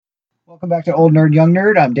Welcome back to Old Nerd, Young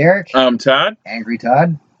Nerd. I'm Derek. I'm Todd. Angry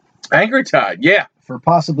Todd. Angry Todd, yeah. For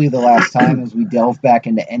possibly the last time as we delve back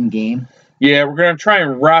into Endgame. Yeah, we're going to try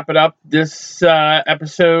and wrap it up this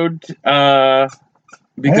episode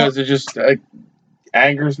because it just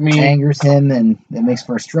angers me. Angers him, and it makes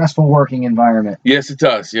for a stressful working environment. Yes, it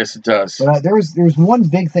does. Yes, it does. But there was one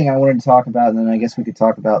big thing I wanted to talk about, and then I guess we could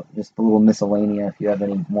talk about just a little miscellanea if you have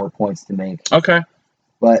any more points to make. Okay.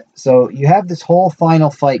 But, so, you have this whole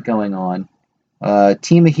final fight going on.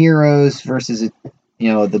 Team of heroes versus,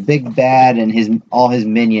 the big bad and all his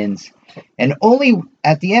minions. And only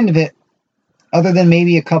at the end of it, other than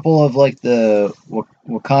maybe a couple of, like, the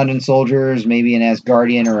Wakandan soldiers, maybe an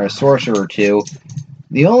Asgardian or a sorcerer or two,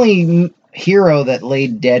 the only hero that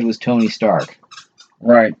laid dead was Tony Stark.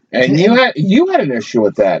 Right, and you had an issue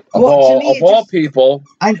with that. Of all people,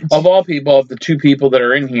 of the two people that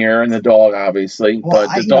are in here, and the dog, obviously, but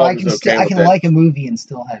the dog is okay with it. I can like a movie and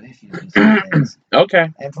still have issues with some things.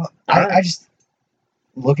 Okay. And, I just,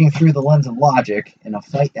 looking through the lens of logic, in a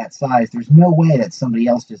fight that size, there's no way that somebody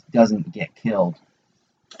else just doesn't get killed.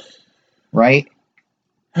 Right?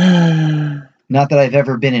 Not that I've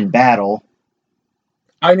ever been in battle.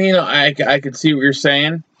 I mean, I can see what you're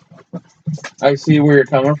saying. I see where you're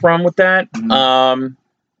coming from with that. Mm-hmm.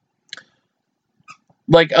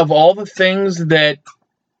 Like, of all the things that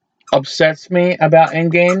upsets me about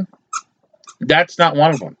Endgame, that's not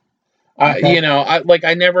one of them. Okay.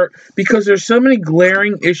 I never, because there's so many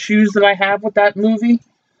glaring issues that I have with that movie.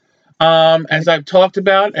 As I've talked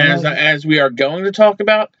about, and as we are going to talk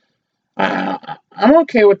about, I'm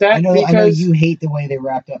okay with that. I know you hate the way they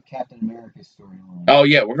wrapped up Captain America's storyline. Oh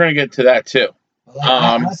yeah, we're gonna get to that too.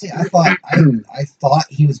 Honestly, I thought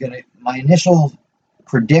he was gonna. My initial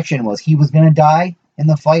prediction was he was gonna die in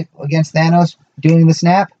the fight against Thanos doing the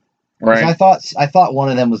snap. Right. I thought one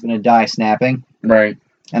of them was gonna die snapping. Right.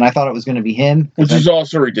 And I thought it was gonna be him, which is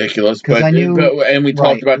also ridiculous. But I knew, and we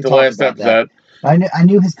talked about the last episode. I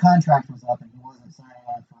knew his contract was up and he wasn't signing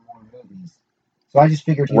on for more movies, so I just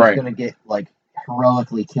figured he was gonna get like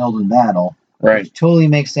heroically killed in battle. Right. Which totally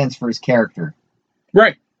makes sense for his character.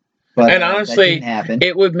 Right. But, and honestly,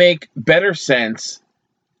 it would make better sense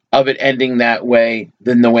of it ending that way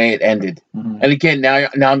than the way it ended. Mm-hmm. And again, now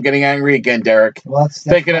I'm getting angry again, Derek. Well, that's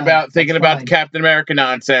thinking about the Captain America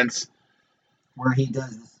nonsense, where he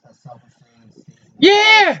does this selfish thing.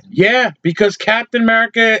 Yeah, because Captain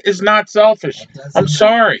America is not selfish. I'm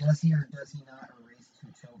sorry. Does he or does he not erase two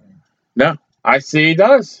children? No, I say he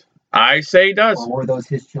does. I say he does. Or were those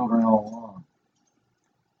his children all along?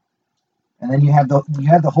 And then you have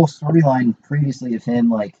the whole storyline previously of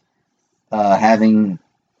him having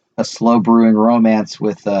a slow brewing romance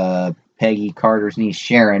with Peggy Carter's niece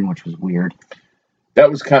Sharon, which was weird. That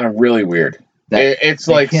was kind of really weird. It's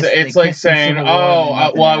like saying, "Oh,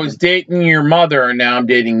 I was dating your mother, and now I'm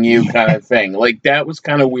dating you," kind of thing. Like that was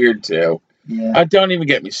kind of weird too. Yeah. Don't even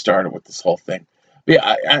get me started with this whole thing.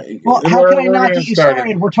 Yeah. How can I not get you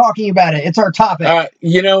started? We're talking about it. It's our topic.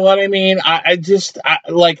 You know what I mean? I just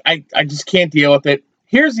can't deal with it.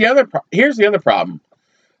 Here's the other problem.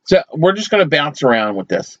 So we're just going to bounce around with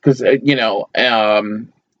this because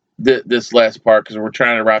this last part because we're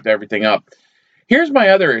trying to wrap everything up. Here's my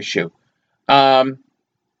other issue. As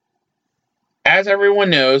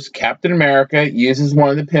everyone knows, Captain America uses one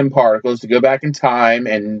of the Pym particles to go back in time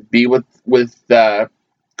and be with Carter.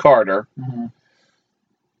 Mm-hmm.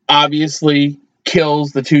 Obviously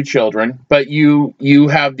kills the two children, but you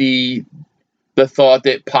have the thought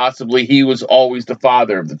that possibly he was always the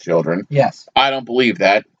father of the children. Yes. I don't believe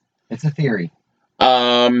that. It's a theory.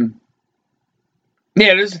 Yeah,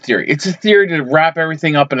 it is a theory. It's a theory to wrap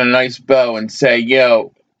everything up in a nice bow and say,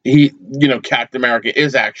 Captain America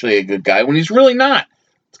is actually a good guy when he's really not.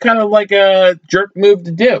 It's kind of like a jerk move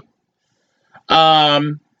to do.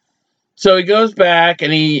 So he goes back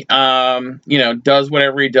and he, does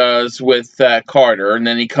whatever he does with Carter, and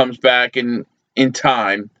then he comes back in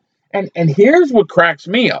time. And here's what cracks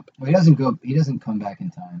me up. Well, he doesn't come back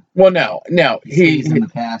in time. Well, no. He's in the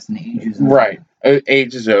past and ages over. Right.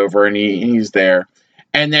 Age is over and he's there.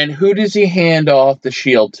 And then who does he hand off the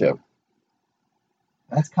shield to?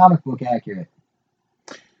 That's comic book accurate.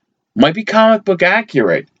 Might be comic book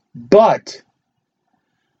accurate, but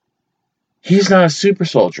he's not a super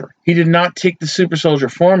soldier. He did not take the super soldier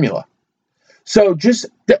formula. So just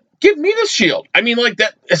give me the shield. I mean, like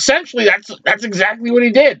that. Essentially, that's exactly what he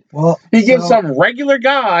did. Well, he gives some regular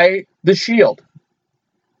guy the shield.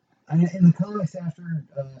 In the comics, after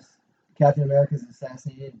Captain America is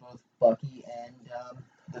assassinated, both Bucky and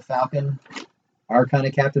the Falcon are kind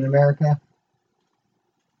of Captain America.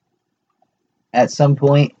 At some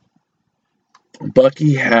point,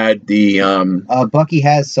 Bucky had the Bucky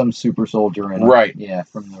has some super soldier in him. Right. Yeah,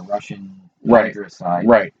 from the Russian Right. Hydra side.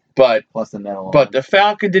 right, but Plus the metal. the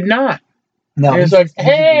Falcon did not. no, He was like,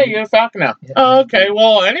 "Hey, you're a Falcon now." Yeah, Oh, okay.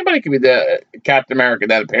 Well, anybody can be the Captain America.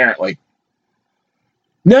 That apparently.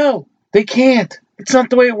 No, they can't. It's not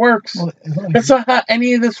the way it works. Well, as long as That's not how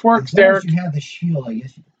any of this works, as long Derek. as you have the shield, I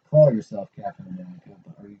guess you could call yourself Captain America,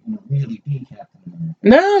 but are you going to really be Captain America?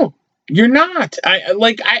 No, you're not.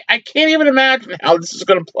 I can't even imagine how this is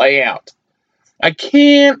going to play out. I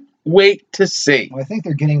can't wait to see. Well, I think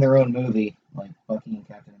they're getting their own movie, like Bucky and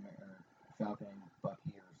Captain America, or Falcon and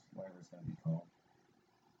Bucky, or whatever it's going to be called.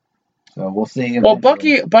 So we'll see. Well,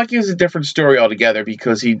 eventually. Bucky is a different story altogether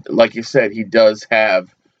because he, like you said, he does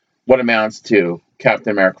have what amounts to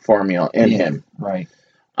Captain America formula in him. Right.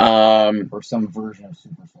 Or some version of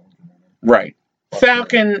Super Soldier. Right.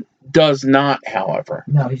 Falcon does not, however.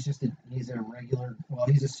 No, he's a regular. Well,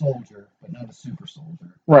 he's a soldier, but not a super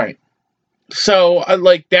soldier. Right. So,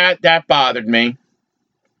 like that bothered me.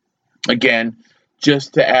 Again,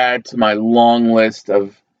 just to add to my long list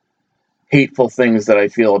of hateful things that I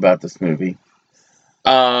feel about this movie.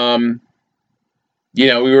 We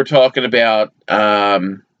were talking about,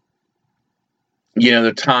 the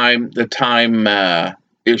time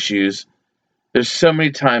issues. There's so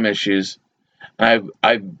many time issues. I've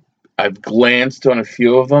glanced on a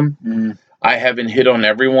few of them. Mm. I haven't hit on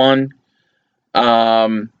everyone.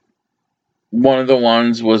 One of the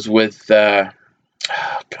ones was with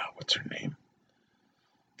what's her name?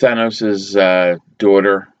 Thanos'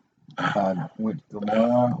 daughter. With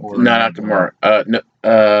Gamora or not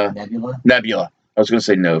Gamora. Nebula. Nebula. I was going to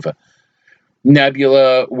say Nova.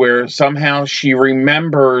 Nebula, where somehow she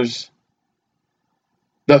remembers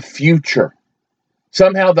the future.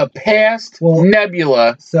 Somehow the past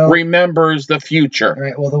Nebula remembers the future. All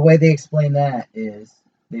right. Well, the way they explain that is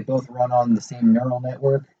they both run on the same neural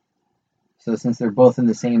network. So since they're both in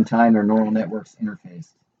the same time, their neural networks interface.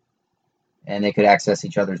 And they could access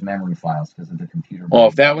each other's memory files because of the computer. Well,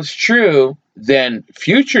 if that was true, then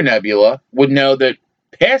future Nebula would know that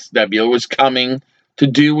past Nebula was coming to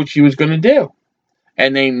do what she was going to do.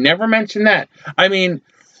 And they never mentioned that. I mean,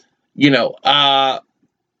 our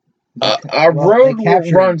road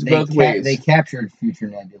runs both ways. They captured future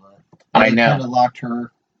Nebula. I know. They kind of locked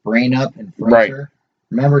her brain up and froze her.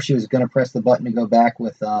 Remember, she was going to press the button to go back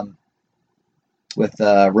with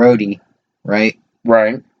Rhodey, right?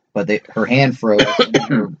 Right. But her hand froze,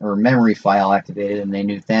 and her memory file activated, and they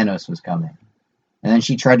knew Thanos was coming. And then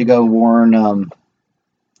she tried to go warn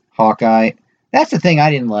Hawkeye. That's the thing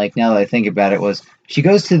I didn't like, now that I think about it, was she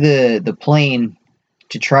goes to the plane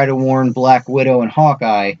to try to warn Black Widow and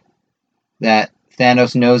Hawkeye that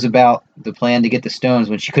Thanos knows about the plan to get the stones,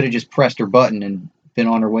 when she could have just pressed her button and been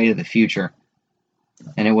on her way to the future.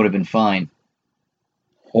 And it would have been fine.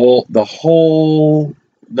 The whole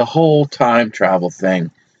time travel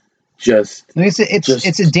thing. It's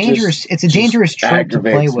a dangerous trope to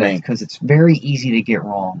play with because it's very easy to get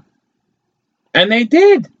wrong. And they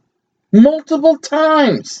did multiple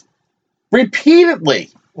times, repeatedly.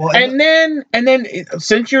 Well, and then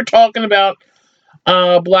since you're talking about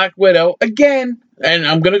Black Widow again, and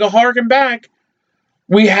I'm gonna go harken back,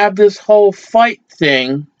 we have this whole fight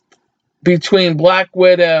thing between Black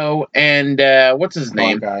Widow and what's his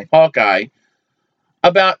name, Hawkeye,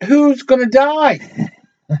 about who's gonna die.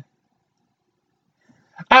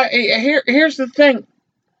 Here's the thing.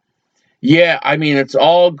 Yeah, I mean, it's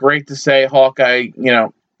all great to say Hawkeye,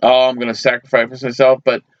 I'm going to sacrifice myself,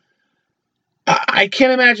 but I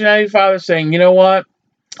can't imagine any father saying, you know what?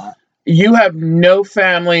 You have no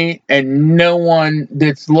family and no one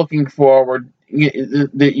that's looking forward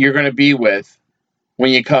that you're going to be with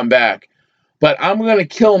when you come back. But I'm going to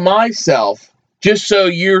kill myself just so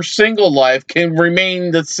your single life can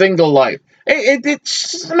remain the single life. It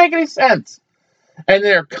doesn't make any sense. And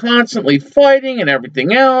they're constantly fighting and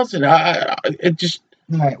everything else, and it just.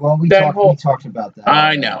 All right. Well, we talked about that.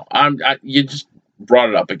 I know. You just brought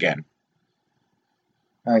it up again.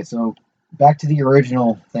 All right. So back to the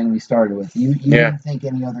original thing we started with. You didn't think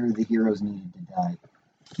any other of the heroes needed to die?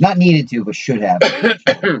 Not needed to, but should have.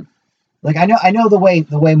 Like I know the way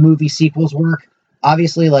movie sequels work.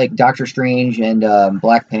 Obviously, like Doctor Strange and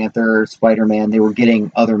Black Panther, Spider-Man, they were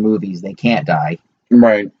getting other movies. They can't die.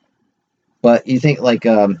 Right. But you think, like,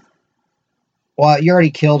 you already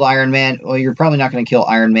killed Iron Man. Well, you're probably not going to kill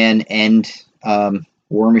Iron Man and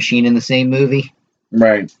War Machine in the same movie.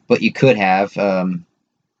 Right. But you could have.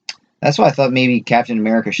 That's why I thought maybe Captain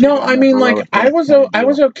America should. No, I mean, like, I was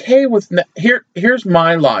okay with. Here's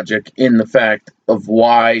my logic in the fact of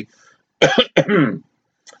why no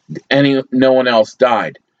one else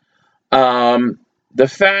died. The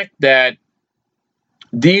fact that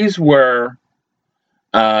these were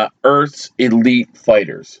Earth's elite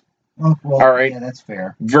fighters. Oh, well, All right. yeah, that's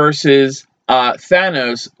fair. Versus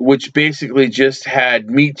Thanos, which basically just had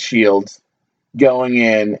meat shields going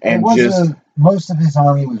in and just most of his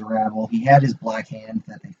army was rabble. He had his Black Hand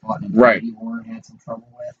that they fought in Infinity War and had some trouble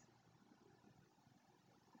with.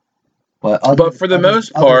 But for the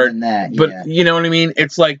most part, that, but yeah. you know what I mean?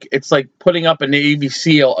 It's like putting up a Navy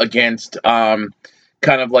SEAL against kind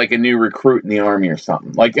of like a new recruit in the army or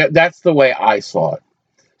something. Like that's the way I saw it.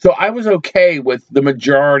 So I was okay with the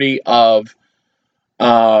majority of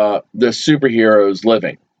the superheroes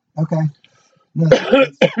living. Okay. No,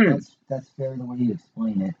 that's fair the way you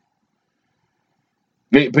explain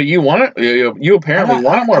it. But you want it. You apparently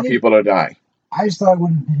want more people to die. I just thought it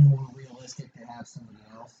would have been more realistic to have somebody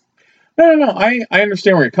else. No. I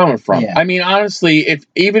understand where you're coming from. Yeah. I mean, honestly,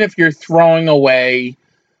 even if you're throwing away,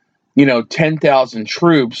 10,000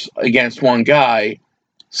 troops against one guy,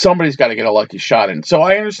 somebody's got to get a lucky shot in. So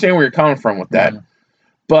I understand where you're coming from with that. Mm-hmm.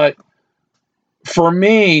 But for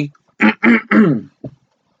me,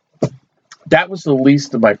 that was the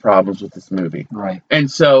least of my problems with this movie. Right. And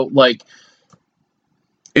so, like,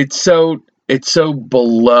 it's so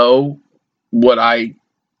below what I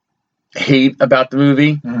hate about the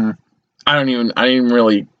movie. Mm-hmm. I don't even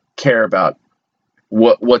really care about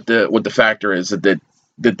what the factor is that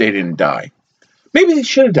they didn't die. Maybe they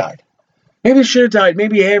should have died.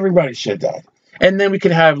 Maybe everybody should have died. And then we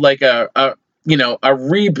could have like a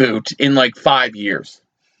reboot in like 5 years.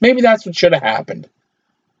 Maybe that's what should have happened.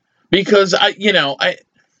 Because and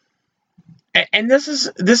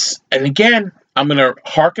again, I'm going to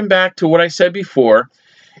harken back to what I said before.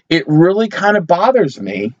 It really kind of bothers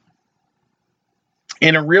me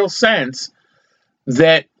in a real sense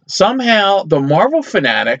that somehow the Marvel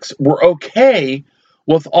fanatics were okay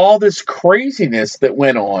with all this craziness that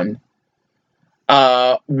went on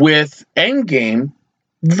with Endgame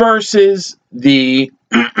versus the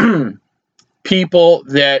people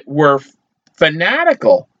that were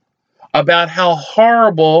fanatical about how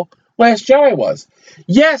horrible Last Jedi was.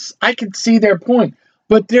 Yes, I can see their point,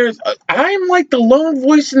 but I'm like the lone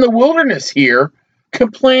voice in the wilderness here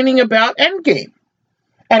complaining about Endgame,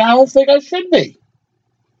 and I don't think I should be.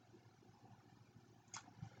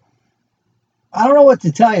 I don't know what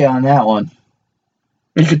to tell you on that one.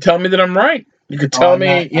 You could tell me that I'm right. You could tell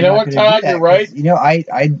me, you know what, Todd, you're right.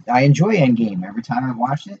 I enjoy Endgame. Every time I've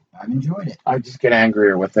watched it, I've enjoyed it. I just get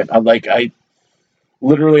angrier with it. I don't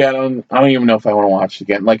even know if I want to watch it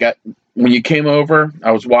again. Like when you came over,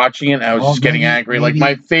 I was watching it. I was just getting angry. Like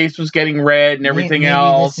my face was getting red and everything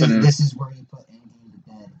else. This is where you put Endgame to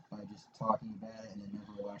bed by just talking about it and then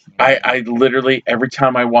never watching it. I literally every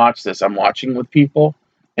time I watch this, I'm watching with people.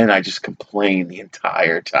 And I just complain the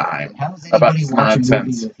entire time about this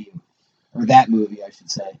nonsense. A movie with you? Or that movie, I should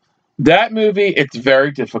say. That movie, it's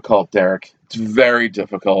very difficult, Derek. It's very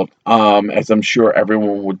difficult, as I'm sure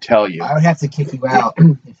everyone would tell you. I would have to kick you out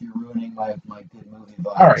if you're ruining my good movie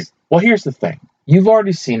vibes. All right. Well, here's the thing. You've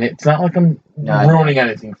already seen it. It's not like I'm ruining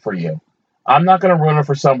anything for you. I'm not going to ruin it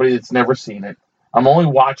for somebody that's never seen it. I'm only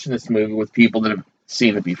watching this movie with people that have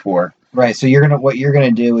seen it before. Right, so what you're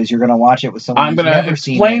gonna do is you're gonna watch it with someone who's never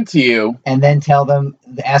seen it. I'm gonna explain to you, and then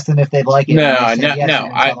ask them if they'd like it. No. And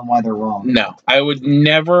tell them why they're wrong. No, I would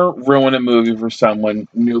never ruin a movie for someone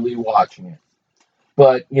newly watching it.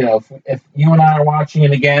 But if you and I are watching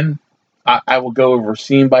it again, I will go over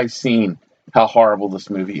scene by scene how horrible this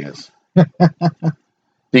movie is.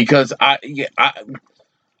 Because I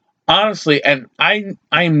honestly, and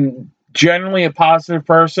I'm generally a positive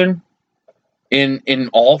person in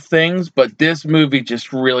all things, but this movie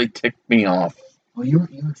just really ticked me off. Well, you were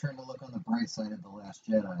trying to look on the bright side of The Last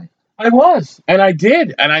Jedi. I was, and I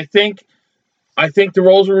did, and I think the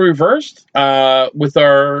roles were reversed with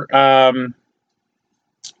our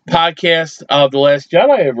podcast of The Last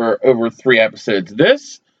Jedi over 3 episodes.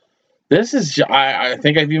 This is I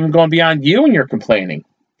think I've even gone beyond you in your complaining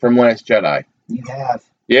from Last Jedi. You have.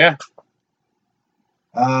 Yeah.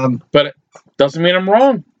 But it doesn't mean I'm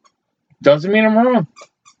wrong. Doesn't mean I'm wrong.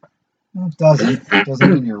 It doesn't. It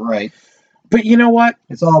doesn't mean you're right. But you know what?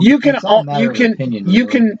 It's all a matter of opinion.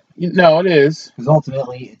 No, it is. Because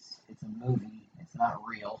ultimately, it's a movie. It's not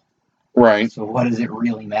real. Right. So what does it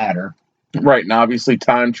really matter? Right, and obviously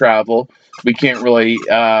time travel. We can't really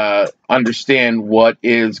understand what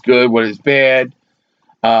is good, what is bad.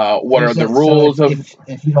 What are the rules of?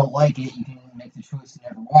 If you don't like it, you can make the choice to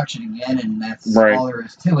never watch it again, and that's all there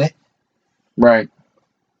is to it. Right.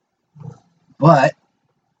 But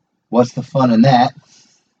what's the fun in that?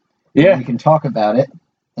 Yeah. We can talk about it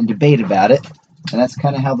and debate about it And that's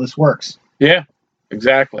kind of how this works. Yeah,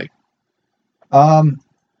 exactly. One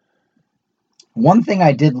thing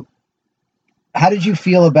I did. How did you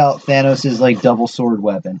feel about Thanos' like double sword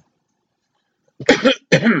weapon?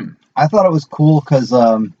 I thought it was cool because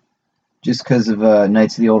just because of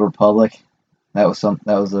Knights of the Old Republic, that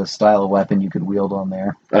was a style of weapon you could wield on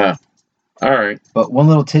there. All right. But one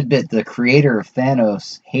little tidbit: the creator of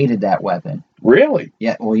Thanos hated that weapon. Really?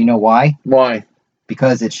 Yeah. Well, you know why? Why?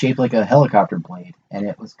 Because it's shaped like a helicopter blade, and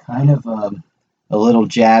it was kind of a little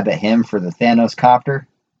jab at him for the Thanos copter.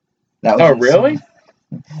 That was really?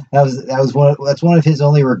 That's one of his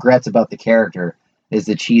only regrets about the character is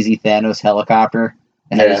the cheesy Thanos helicopter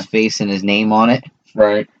that had his face and his name on it.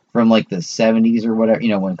 Right. From like the 70s or whatever,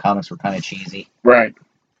 when comics were kind of cheesy. Right.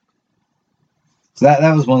 So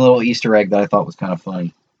that was one little Easter egg that I thought was kind of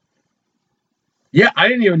funny. Yeah, I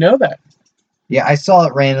didn't even know that. Yeah, I saw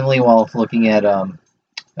it randomly while looking at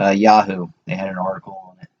Yahoo. They had an article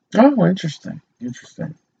on it. Oh, interesting.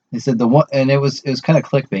 They said the one, and it was kind of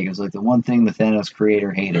clickbait. It was like the one thing the Thanos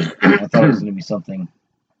creator hated. And I thought it was going to be something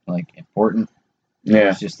like important. Yeah,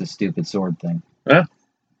 it's just the stupid sword thing. Yeah.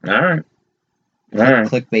 All right.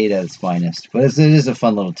 Clickbait at its finest, but it is a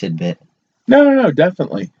fun little tidbit. No,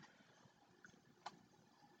 definitely.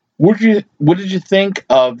 What did you think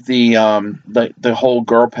of the whole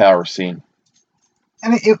girl power scene? I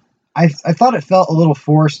mean, I thought it felt a little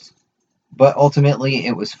forced, but ultimately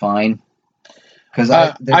it was fine. Because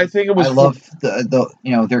I think it was. I love the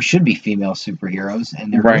there should be female superheroes,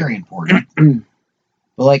 and they're very important.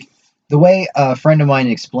 But like the way a friend of mine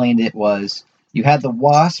explained it was, you had the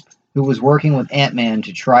Wasp who was working with Ant-Man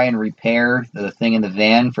to try and repair the thing in the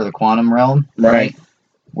van for the quantum realm, right?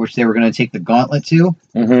 Which they were going to take the gauntlet to.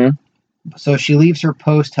 Mm-hmm. So she leaves her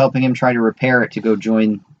post helping him try to repair it to go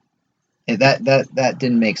join. That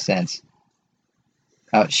didn't make sense.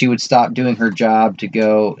 She would stop doing her job to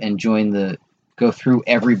go and go through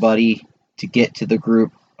everybody to get to the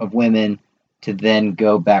group of women to then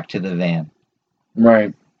go back to the van.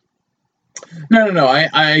 Right. No.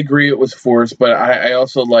 I agree it was forced, but I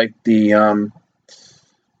also like the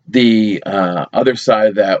other side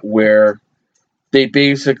of that where they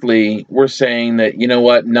basically were saying that, you know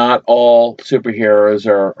what, not all superheroes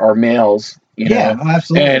are males. Yeah,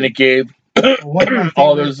 absolutely. And it gave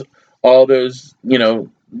all those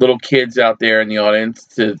little kids out there in the audience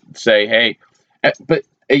to say, hey, but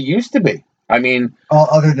it used to be. I mean,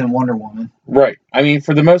 other than Wonder Woman, right? I mean,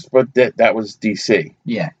 for the most part, that was DC.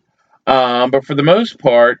 Yeah. But for the most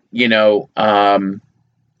part,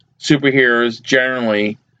 superheroes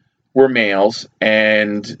generally were males,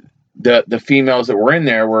 and the females that were in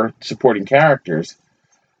there were supporting characters.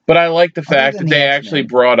 But I like the fact that they actually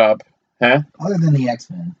brought up, other than the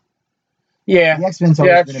X-Men. Yeah, the X-Men's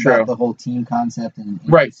always been about the whole team concept and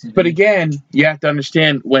right. But again, you have to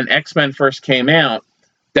understand when X-Men first came out,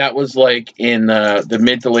 that was like in the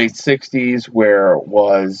mid to late '60s, where it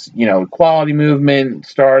was equality movement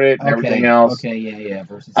started and everything else. Okay, yeah.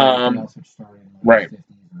 Versus everything else which started in right. The 50s or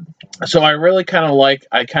the 40s. So I really kind of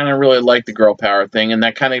really like the girl power thing, and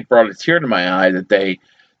that kind of brought a tear to my eye that they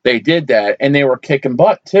did that, and they were kicking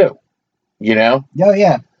butt too. Oh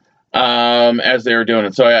yeah. As they were doing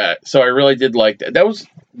it. So I really did like that. That was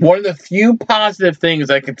one of the few positive things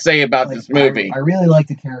I could say about this movie. I really like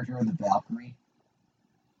the character of the Valkyrie.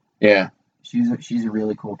 Yeah. She's a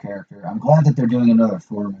really cool character. I'm glad that they're doing another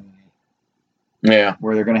Thor movie. Yeah.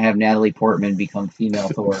 Where they're going to have Natalie Portman become female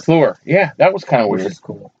Thor. Thor. Yeah, that was kind of weird. Which is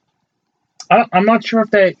cool. I'm not sure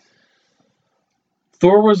if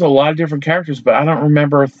Thor was a lot of different characters, but I don't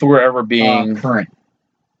remember Thor ever being current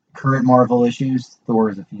Marvel issues. Thor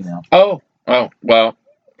is a female. Oh, well,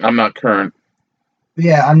 I'm not current.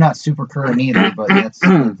 Yeah, I'm not super current either, but that's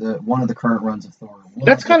one of the current runs of Thor.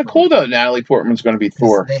 That's kind of cool, though. Natalie Portman's going to be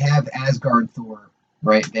Thor. They have Asgard Thor,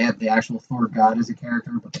 right? They have the actual Thor god as a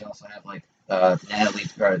character, but they also have like Natalie,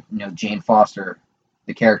 Jane Foster,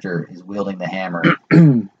 the character, is wielding the hammer.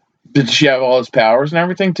 Did she have all his powers and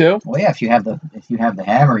everything too? Well, yeah. If you have the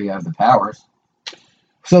hammer, you have the powers.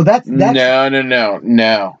 So that's no.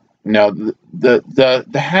 The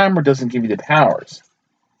hammer doesn't give you the powers.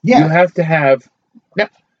 Yeah, you have to have. No.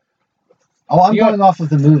 Oh, I'm going off of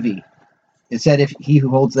the movie. It said if he who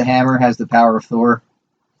holds the hammer has the power of Thor.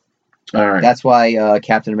 All right. That's why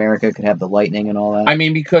Captain America could have the lightning and all that. I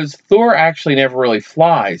mean, because Thor actually never really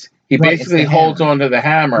flies. He basically holds onto the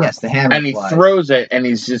hammer. Yes, the hammer. And he throws it, and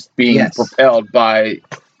he's just being propelled by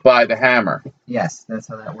the hammer. Yes, that's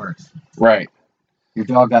how that works. Right. Your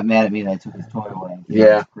dog got mad at me that I took his toy away. He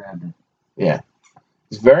just grabbed it. Yeah.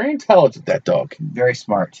 He's very intelligent, that dog. Very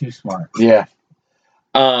smart. Too smart. Yeah.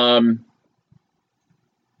 But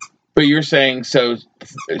But you're saying so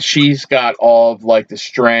she's got all of like the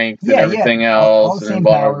strength and Yeah, everything all else the and same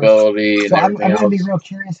powers. invulnerability and So I'm everything going to be else. real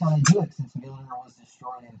curious how they do it since Mjolnir was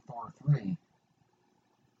destroyed in Thor 3.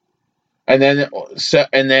 And then,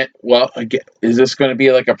 well, again, is this going to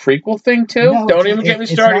be like a prequel thing too? No, Don't even get me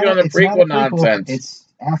started on the it's not a prequel nonsense. It's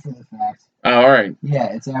after the fact. Oh, all right. Yeah,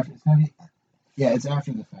 it's after. It's gonna be. Yeah, it's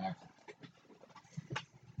after the fact.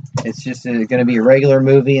 It's just going to be a regular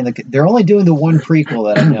movie, and they're only doing the one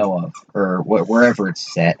prequel that I know of, or wherever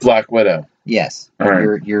it's set. Black Widow. Yes, All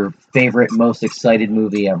right. your favorite, most excited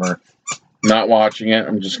movie ever. Not watching it.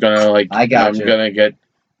 I'm just gonna like. I got I'm you. gonna get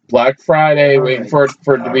Black Friday, All waiting right.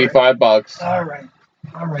 for it to be $5.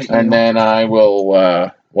 All right. And then I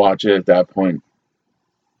will watch it at that point.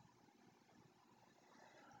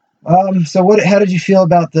 So what? How did you feel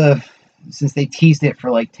about since they teased it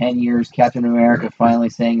for like 10 years, Captain America finally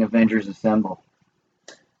saying "Avengers Assemble"?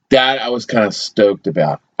 That I was kind of stoked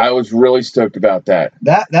about. I was really stoked about that.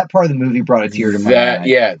 That part of the movie brought a tear to my eye.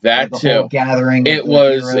 Yeah, that the too. Whole gathering. It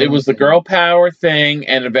was the girl power thing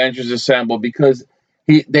and Avengers Assemble because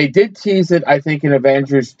they did tease it. I think in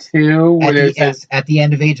Avengers 2 at the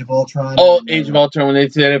end of Age of Ultron. Oh, Age of Ultron when they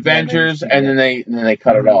said Avengers and then they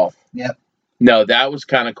cut it off. Yep. No, that was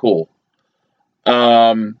kind of cool.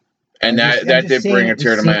 And that did bring a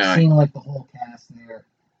tear to my eye. Seeing like the whole cast there.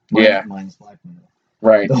 Minus Black Widow.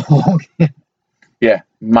 Right. The whole yeah,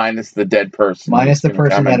 minus the dead person. Minus the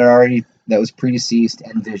person that was predeceased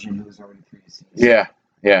and Vision who was already predeceased. Yeah.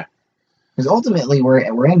 Because ultimately where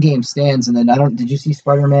Endgame stands, and then did you see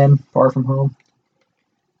Spider-Man Far From Home?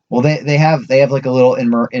 Well, they have like a little in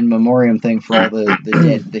memoriam thing for all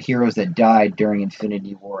the heroes that died during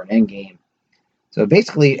Infinity War and Endgame. So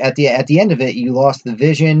basically, at the end of it, you lost the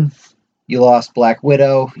Vision, you lost Black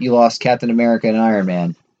Widow, you lost Captain America and Iron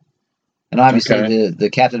Man, and obviously the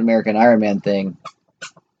Captain America and Iron Man thing.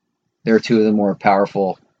 They're two of the more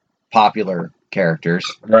powerful, popular characters.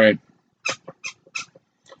 Right.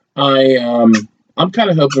 I'm kind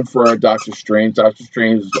of hoping for a Doctor Strange. Doctor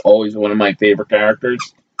Strange is always one of my favorite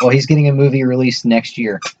characters. Well, he's getting a movie released next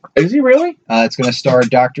year. Is he really? It's going to star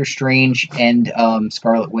Doctor Strange and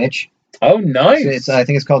Scarlet Witch. Oh, nice. So I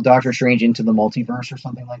think it's called Doctor Strange Into the Multiverse or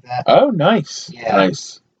something like that. Oh, nice. Yeah.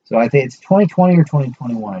 Nice. So I think it's 2020 or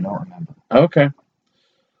 2021. I don't remember. Okay.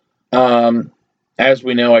 As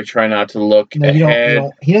we know, I try not to look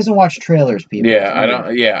ahead. He doesn't watch trailers, people. Yeah, I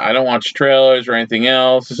don't. Yeah, I don't watch trailers or anything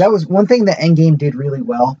else. That was one thing that Endgame did really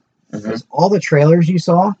well. Was all the trailers you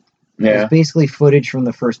saw. Was basically footage from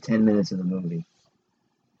the first 10 minutes of the movie,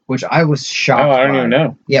 which I was shocked. Oh, I don't even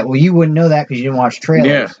know. Yeah, well, you wouldn't know that because you didn't watch trailers.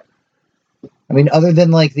 Yeah. I mean, other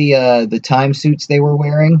than like the time suits they were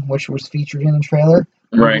wearing, which was featured in the trailer.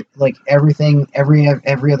 Right. Like everything, every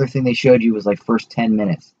other thing they showed you was like first 10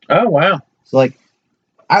 minutes. Oh, wow. So like,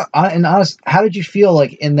 and honest, how did you feel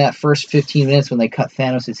like in that first 15 minutes when they cut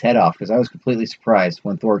Thanos' head off? Because I was completely surprised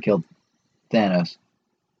when Thor killed Thanos.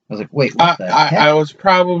 I was like, wait, what the heck? I was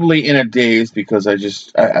probably in a daze because I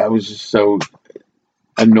was just so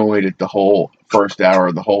annoyed at the whole first hour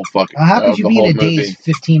of the whole fucking How could you be in a movie. daze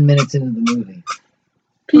 15 minutes into the movie?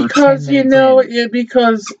 Because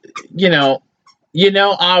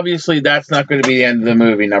obviously that's not going to be the end of the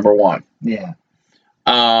movie. Number one. Yeah.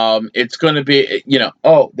 It's going to be,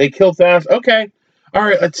 they killed Thanos. Okay. All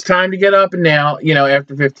right. It's time to get up and now,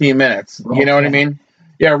 after 15 minutes. What I mean?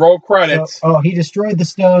 Yeah. Roll credits. So, he destroyed the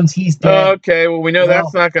stones. He's dead. Okay. Well, we know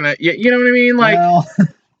that's not going to, you know what I mean? Like,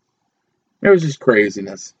 it was just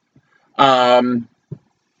craziness. I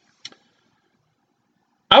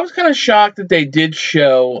was kind of shocked that they did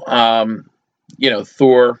show,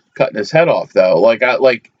 Thor cutting his head off though.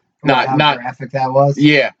 Not graphic that was.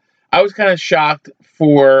 Yeah. I was kind of shocked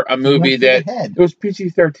for a movie that it was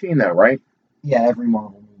PG-13 though, right? Yeah, every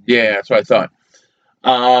Marvel movie. Yeah, that's what I thought.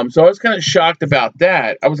 So I was kind of shocked about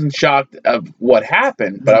that. I wasn't shocked of what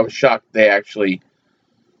happened, but I was shocked they actually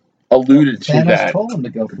alluded to that. Thanos told him to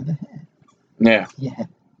go for the head. Yeah. Yeah.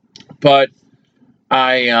 But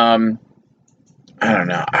I don't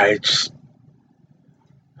know.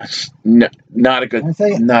 Not a good.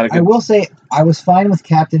 I will say I was fine with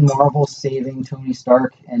Captain Marvel saving Tony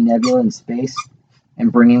Stark and Nebula in space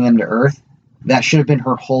and bringing them to Earth. That should have been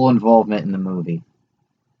her whole involvement in the movie.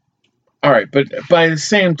 All right, but by the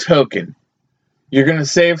same token, you're going to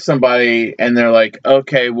save somebody, and they're like,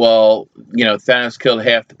 okay, well, Thanos killed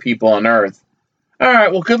half the people on Earth. All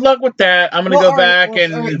right, well, good luck with that. I'm going to go back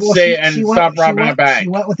and stop robbing a bank. She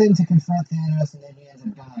went with him to confront Thanos, and then he ends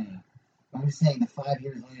up dying. I'm just saying the 5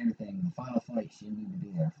 years later thing, the final fight, she didn't need to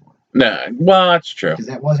be there for. No, well, that's true. Because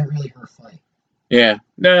that wasn't really her fight. Yeah,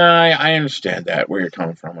 no, I understand that, where you're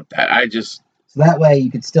coming from with that. So that way you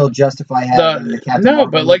could still justify having the Captain No,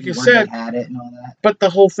 Marvel but like movie you where said, they had it and all that. but the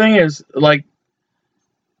whole thing is like,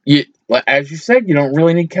 as you said, you don't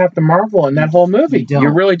really need Captain Marvel in that whole movie. You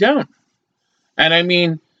really don't. And I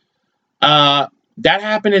mean, that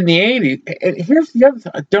happened in the 80s. And here's the other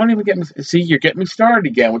thing. Don't even get me. See, you're getting me started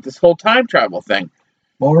again with this whole time travel thing.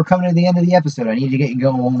 Well, we're coming to the end of the episode. I need to get you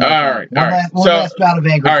going. One last bout of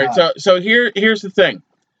anger. All right. So here's the thing.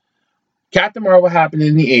 Captain Marvel happened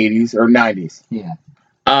in the 80s or 90s. Yeah.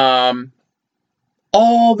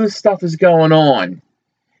 All this stuff is going on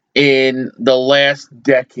in the last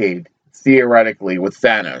decade, theoretically, with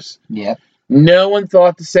Thanos. Yep. No one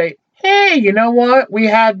thought to say, hey, you know what? We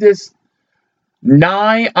have this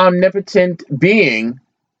nigh omnipotent being.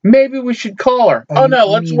 Maybe we should call her.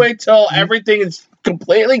 Let's wait till everything is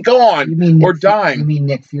completely gone or dying. You mean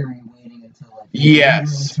Nick Fury waiting until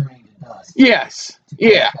yes. turning to dust? Yes.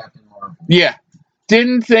 Yeah. Yeah.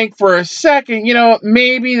 Didn't think for a second,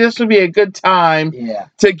 maybe this would be a good time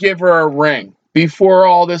to give her a ring before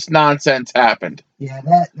all this nonsense happened. Yeah,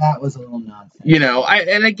 that was a little nonsense.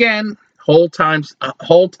 And again, whole time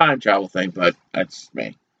travel thing, but that's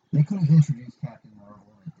me. They could have introduced Captain Marvel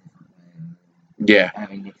in a different way. Yeah.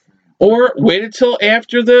 Having Nick Fury. Or waited till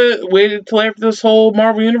after this whole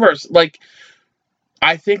Marvel universe. Like,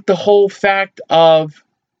 I think the whole fact of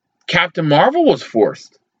Captain Marvel was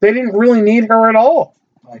forced. They didn't really need her at all.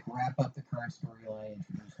 Like, wrap up the current storyline,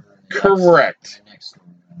 introduce her in Correct. the next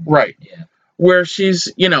storyline. Right. Yeah. Where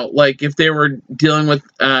she's, like if they were dealing with,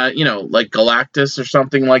 like Galactus or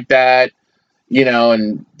something like that,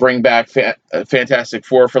 and bring back Fantastic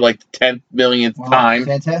Four for like the 10th millionth time.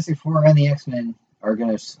 Fantastic Four and the X-Men are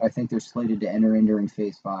I think they're slated to enter in during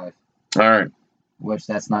Phase 5. All right. Which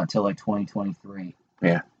that's not till like 2023.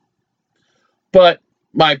 Yeah. But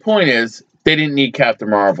my point is, they didn't need Captain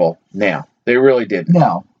Marvel now. They really didn't.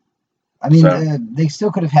 No. I mean, they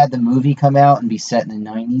still could have had the movie come out and be set in the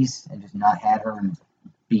 90s and just not had her and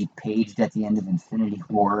be paged at the end of Infinity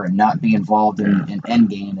War and not be involved in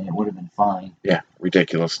Endgame, and it would have been fine. Yeah,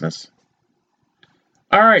 ridiculousness.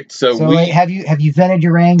 All right, so have you vented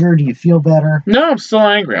your anger? Do you feel better? No, I'm still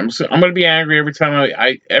angry. I'm going to be angry every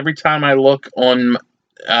time I look on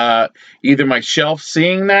either my shelf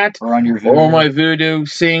seeing that or on your Vudu. Or my Vudu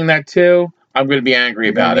seeing that too. I'm going to be angry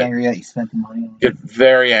about it. Angry that you spent the money on it? Get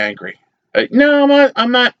very angry. No,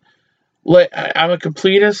 I'm not. I'm a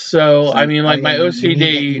completist, so I mean, like my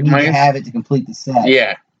OCD. You need to have it to complete the set.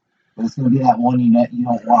 Yeah. But it's going to be that one you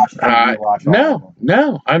don't watch.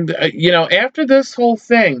 No. I'm. After this whole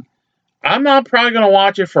thing, I'm not probably going to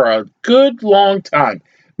watch it for a good long time.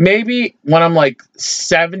 Maybe when I'm like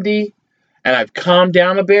 70 and I've calmed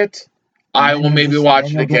down a bit, I will maybe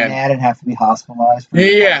watch it again. Get mad and have to be hospitalized.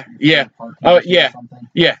 Yeah. Oh, yeah.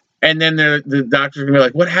 Yeah. And then the doctor's gonna be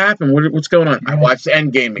like, "What happened? What's going on?" I watched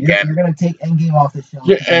Endgame again. You're gonna take Endgame off the shelf.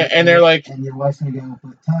 Yeah, and they're like, and your wife's gonna go,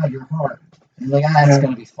 "But Todd, your heart." And you're like, it's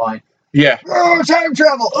gonna be fine. Yeah. Oh, time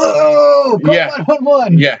travel. Oh, call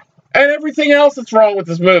 911. Yeah. And everything else that's wrong with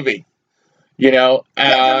this movie, Marvel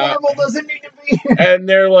doesn't need to be here. And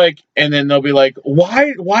they're like, and then they'll be like,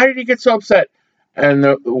 "Why did he get so upset?" And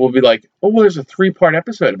we'll be like, "Oh, well, there's a 3-part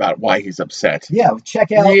episode about why he's upset." Yeah,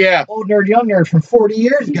 check out Old Nerd, Young Nerd from 40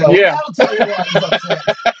 years ago. Yeah. That'll tell you why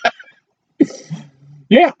he's upset.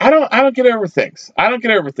 Yeah, I don't get over things.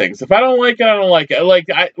 If I don't like it, I don't like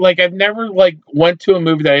it. I've never went to a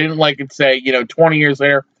movie that I didn't like and say, 20 years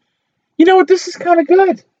later, you know what, this is kind of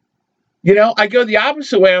good. I go the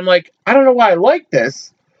opposite way. I'm like, I don't know why I like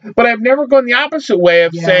this, but I've never gone the opposite way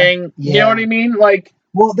of saying, you know what I mean?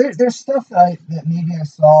 Well, there's stuff that maybe I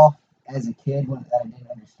saw as a kid that I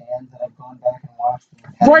didn't understand that I've gone back and watched.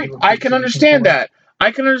 Right, I can understand that.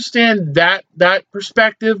 I can understand that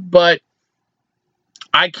perspective, but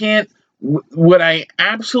I can't. When I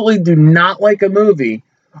absolutely do not like a movie,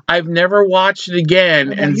 I've never watched it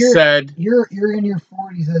again and said, "You're in your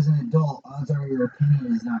 40s as an adult. Odds are your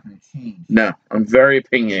opinion is not going to change." No, I'm very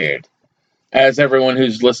opinionated, as everyone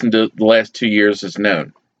who's listened to the last 2 years has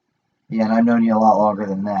known. Yeah, and I've known you a lot longer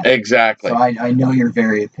than that. Exactly. So I know you're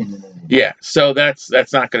very opinionated. Yeah, so that's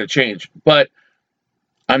not going to change. But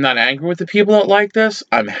I'm not angry with the people that like this.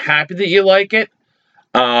 I'm happy that you like it.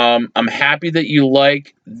 I'm happy that you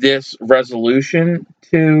like this resolution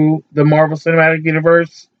to the Marvel Cinematic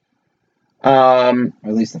Universe. Or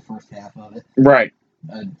at least the first half of it. Right.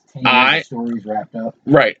 10 years of stories wrapped up.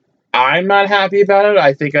 Right. I'm not happy about it.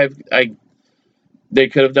 I think they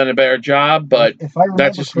could have done a better job, but if I remember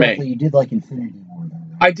that's just correctly, me. You did like Infinity War, though,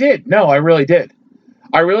 right? I did. No, I really did.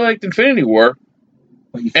 I really liked Infinity War.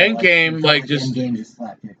 But you Endgame, Endgame just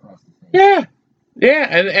slapped you across the face. Yeah,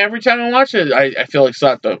 and every time I watch it, I feel like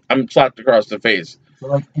I'm slapped across the face. So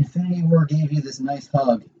like Infinity War gave you this nice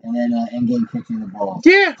hug, and then Endgame kicked you in the balls.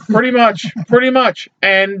 Yeah, pretty much, pretty much.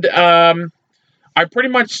 And I pretty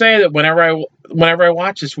much say that whenever I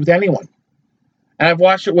watch this with anyone, and I've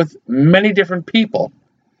watched it with many different people,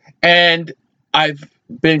 and I've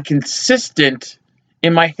been consistent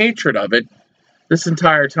in my hatred of it this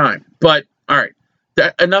entire time. But all right,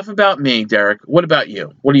 enough about me, Derek. What about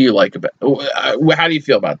you? What do you like about? How do you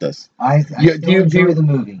feel about this? I still enjoy the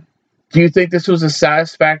movie. Do you think this was a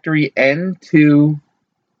satisfactory end to?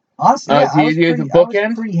 Honestly, yeah, I was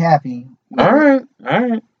pretty happy. All right.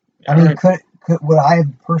 I mean, would I have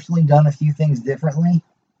personally done a few things differently?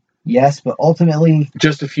 Yes, but ultimately,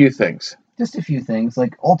 just a few things. Just a few things.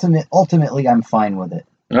 Like ultimately, I'm fine with it.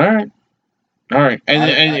 All right.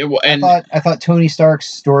 And I thought Tony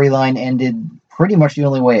Stark's storyline ended pretty much the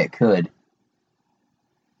only way it could.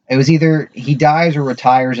 It was either he dies or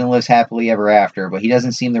retires and lives happily ever after, but he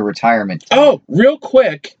doesn't seem the retirement. Oh, real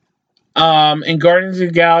quick. In Guardians of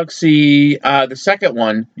the Galaxy, the second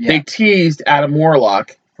one, they teased Adam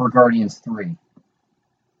Warlock for Guardians 3.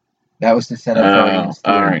 That was to set up Guardians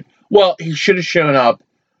 3. All right. Well, he should have shown up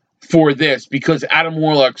for this because Adam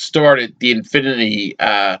Warlock started the Infinity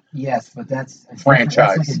yes, but that's a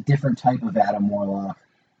franchise. That's like a different type of Adam Warlock.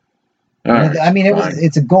 Right, I mean,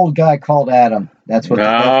 it's a gold guy called Adam. That's what.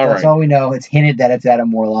 That's all we know. It's hinted that it's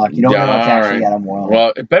Adam Warlock. You don't know it's actually Adam Warlock.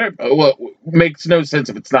 Well, it makes no sense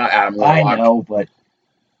if it's not Adam Warlock. I know, but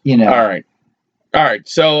you know. All right.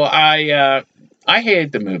 So I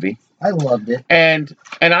hated the movie. I loved it, and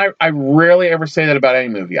I rarely ever say that about any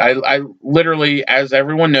movie. I literally, as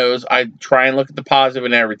everyone knows, I try and look at the positive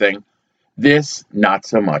and everything. This, not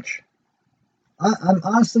so much. I'm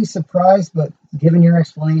honestly surprised, but given your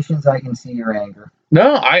explanations, I can see your anger.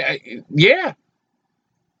 No, yeah.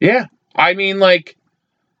 I mean,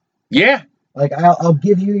 yeah. Like, I'll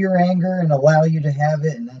give you your anger and allow you to have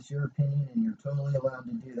it, and that's your opinion, and you're totally allowed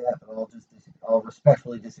to do that. But I'll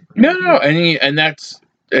respectfully disagree. No, and that's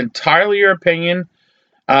entirely your opinion.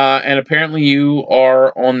 And apparently, you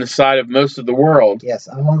are on the side of most of the world. Yes,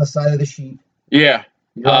 I'm on the side of the sheep. Yeah.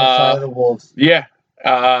 You're on the side of the wolves. Yeah.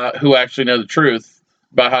 Who actually know the truth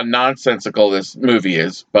about how nonsensical this movie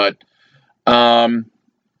is. But, yeah,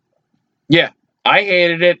 I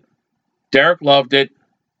hated it. Derek loved it.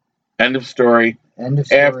 End of story.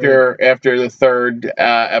 After the third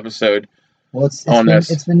episode. Well,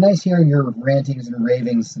 it's been nice hearing your rantings and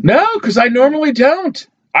ravings. No, because I normally don't.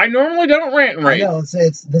 I normally don't rant and rave. No, this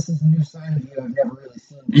is a new side of you I've never really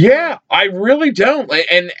seen before. Yeah, I really don't.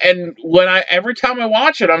 And when every time I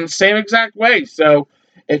watch it, I'm the same exact way. So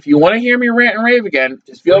if you want to hear me rant and rave again,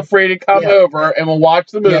 just feel free to come over and we'll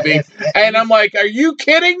watch the movie. And I'm like, are you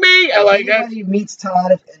kidding me? Anybody meets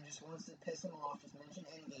Todd and just wants to piss him off, just mention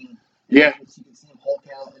Endgame. Yeah. So you can see him Hulk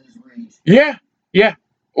out in his rage. Yeah.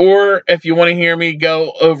 Or if you want to hear me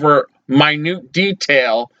go over minute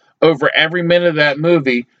detail over every minute of that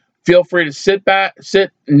movie, feel free to sit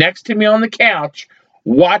next to me on the couch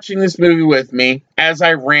watching this movie with me as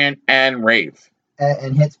I rant and rave.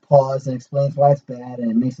 And hits pause and explains why it's bad,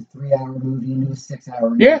 and it makes a 3-hour movie into a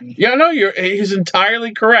 6-hour movie. Yeah, no, he's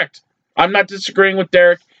entirely correct. I'm not disagreeing with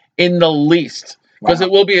Derek in the least, because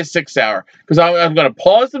it will be a 6-hour. Because I'm going to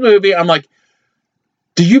pause the movie. I'm like,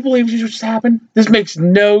 do you believe this just happened? This makes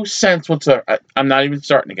no sense whatsoever. I'm not even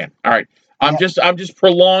starting again. All right. I'm just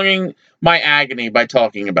prolonging my agony by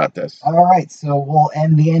talking about this. All right, so we'll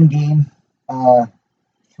end the Endgame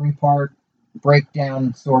 3-part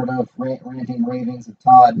breakdown, sort of ranting ravings of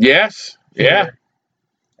Todd. Yes, yeah.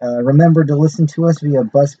 Remember to listen to us via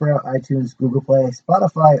Buzzsprout, iTunes, Google Play,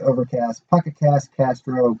 Spotify, Overcast, Pocket Cast,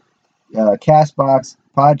 Castro, Castbox,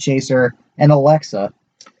 Podchaser, and Alexa.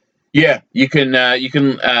 Yeah, you can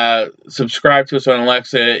subscribe to us on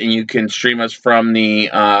Alexa, and you can stream us from the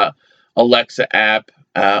Alexa app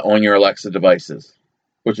on your Alexa devices,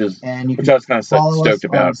 which I was kind of stoked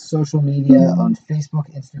about. On social media on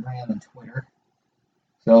Facebook, Instagram, and Twitter.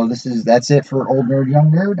 So that's it for Old Nerd,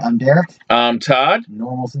 Young Nerd. I'm Derek. I'm Todd.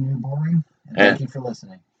 Normal's the new boring. And thank you for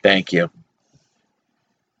listening. Thank you.